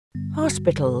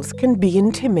Hospitals can be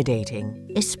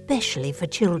intimidating, especially for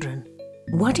children.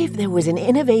 What if there was an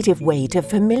innovative way to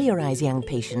familiarize young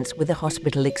patients with the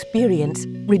hospital experience,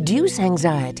 reduce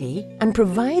anxiety, and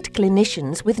provide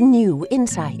clinicians with new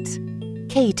insights?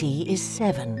 Katie is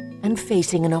 7 and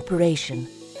facing an operation.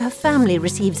 Her family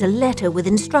receives a letter with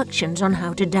instructions on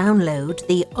how to download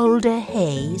the Alder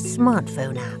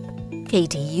smartphone app.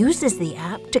 Katie uses the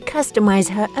app to customize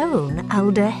her own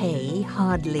Alder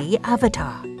Hartree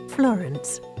avatar,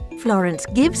 Florence. Florence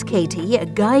gives Katie a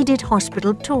guided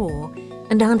hospital tour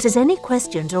and answers any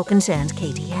questions or concerns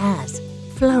Katie has.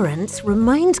 Florence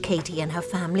reminds Katie and her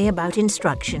family about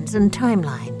instructions and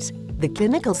timelines. The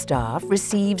clinical staff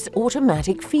receives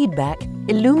automatic feedback,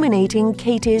 illuminating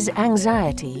Katie's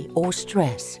anxiety or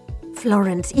stress.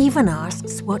 Florence even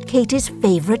asks what Katie's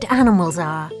favorite animals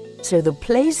are, so the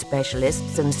play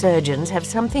specialists and surgeons have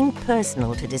something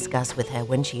personal to discuss with her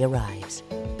when she arrives.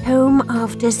 Home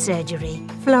after surgery,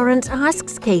 Florence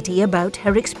asks Katie about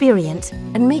her experience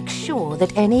and makes sure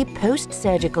that any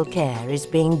post-surgical care is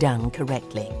being done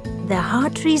correctly. The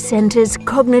Hartree Center's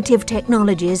cognitive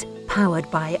technologies, powered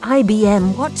by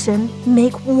IBM Watson,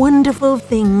 make wonderful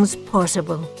things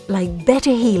possible, like better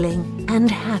healing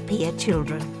and happier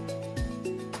children.